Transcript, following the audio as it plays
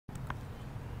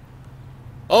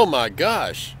Oh my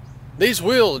gosh, these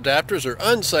wheel adapters are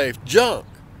unsafe junk.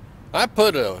 I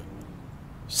put a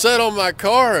set on my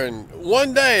car and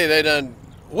one day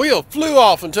wheel flew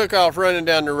off and took off running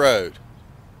down the road.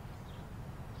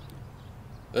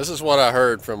 This is what I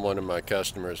heard from one of my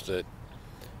customers that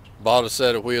bought a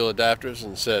set of wheel adapters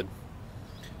and said,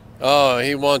 oh,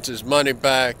 he wants his money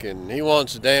back and he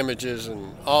wants damages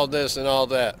and all this and all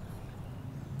that.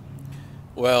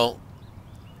 Well,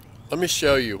 let me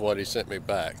show you what he sent me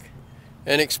back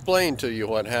and explain to you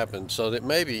what happened so that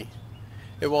maybe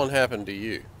it won't happen to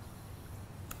you.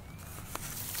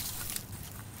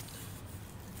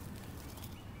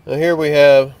 Now here we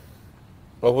have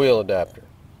a wheel adapter.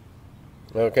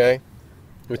 Okay,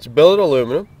 it's billet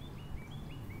aluminum.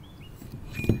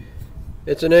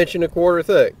 It's 1.25 inches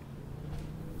thick.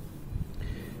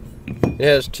 It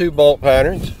has two bolt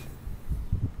patterns.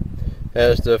 It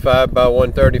has the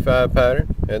 5x135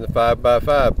 pattern and the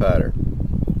 5x5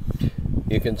 pattern.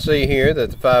 You can see here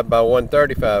that the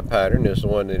 5x135 pattern is the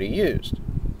one that he used,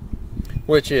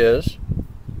 which is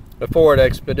a Ford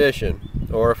Expedition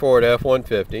or a Ford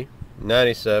F-150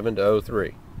 97 to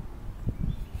 03.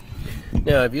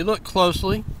 Now if you look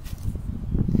closely,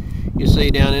 you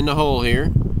see down in the hole here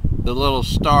the little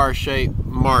star-shaped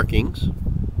markings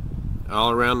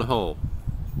all around the hole,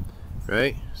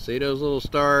 right? See those little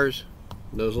stars,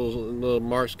 those little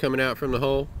marks coming out from the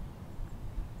hole?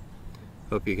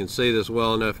 Hope you can see this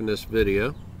well enough in this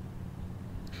video.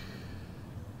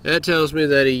 That tells me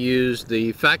that he used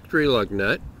the factory lug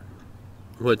nut,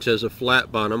 which has a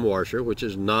flat bottom washer, which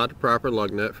is not a proper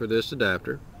lug nut for this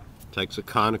adapter. Takes a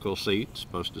conical seat, it's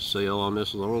supposed to seal on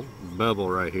this little bevel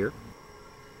right here.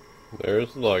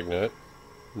 There's the lug nut.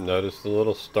 Notice the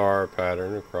little star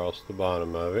pattern across the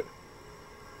bottom of it.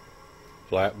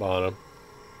 Flat bottom.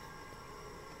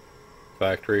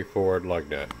 Factory Ford lug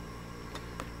nut.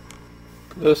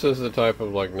 This is the type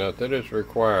of lug nut that is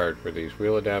required for these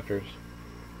wheel adapters.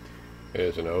 It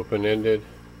is an open-ended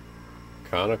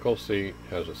conical seat,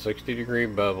 has a 60-degree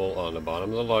bevel on the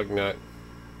bottom of the lug nut.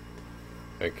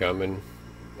 They come in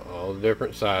all the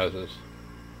different sizes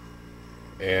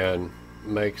and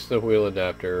makes the wheel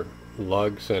adapter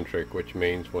lug centric, which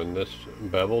means when this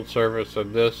beveled surface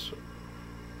of this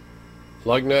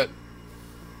lug nut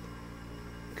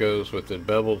goes with the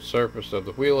beveled surface of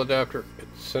the wheel adapter, it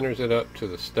centers it up to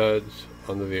the studs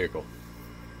on the vehicle.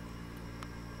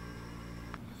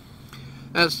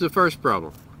 That's the first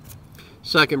problem.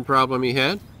 Second problem he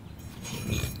had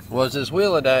was his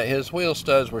wheel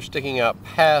studs were sticking out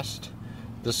past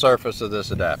the surface of this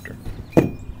adapter.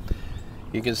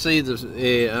 You can see this,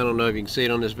 I don't know if you can see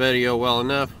it on this video well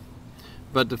enough,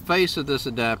 but the face of this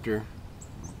adapter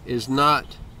is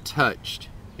not touched.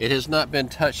 It has not been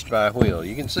touched by a wheel.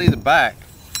 You can see the back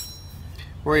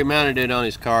where he mounted it on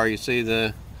his car. You see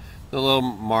the little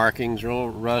markings, little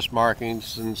rust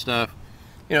markings and stuff.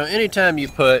 You know, anytime you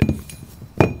put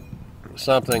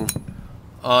something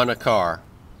on a car,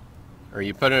 or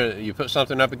you put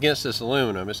something up against this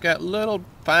aluminum, it's got little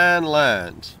fine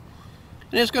lines,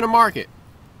 and it's going to mark it.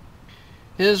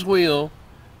 His wheel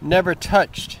never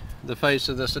touched the face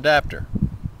of this adapter,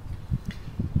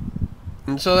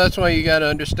 and so that's why you got to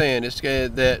understand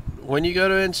that when you go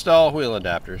to install wheel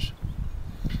adapters,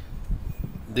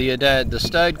 the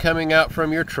stud coming out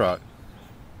from your truck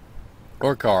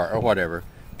or car or whatever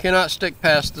cannot stick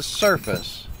past the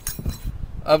surface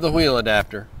of the wheel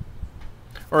adapter,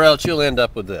 or else you'll end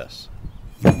up with this.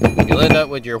 You'll end up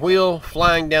with your wheel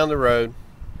flying down the road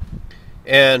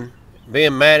and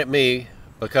being mad at me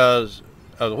because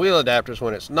of the wheel adapters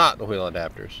when it's not the wheel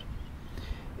adapters.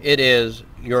 It is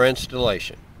your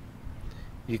installation.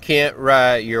 You can't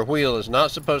ride, your wheel is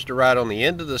not supposed to ride on the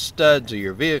end of the studs of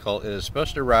your vehicle. It is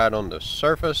supposed to ride on the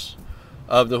surface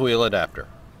of the wheel adapter.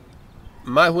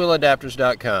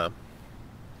 MyWheelAdapters.com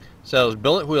sells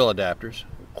billet wheel adapters,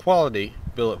 quality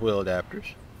billet wheel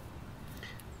adapters,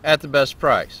 at the best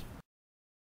price.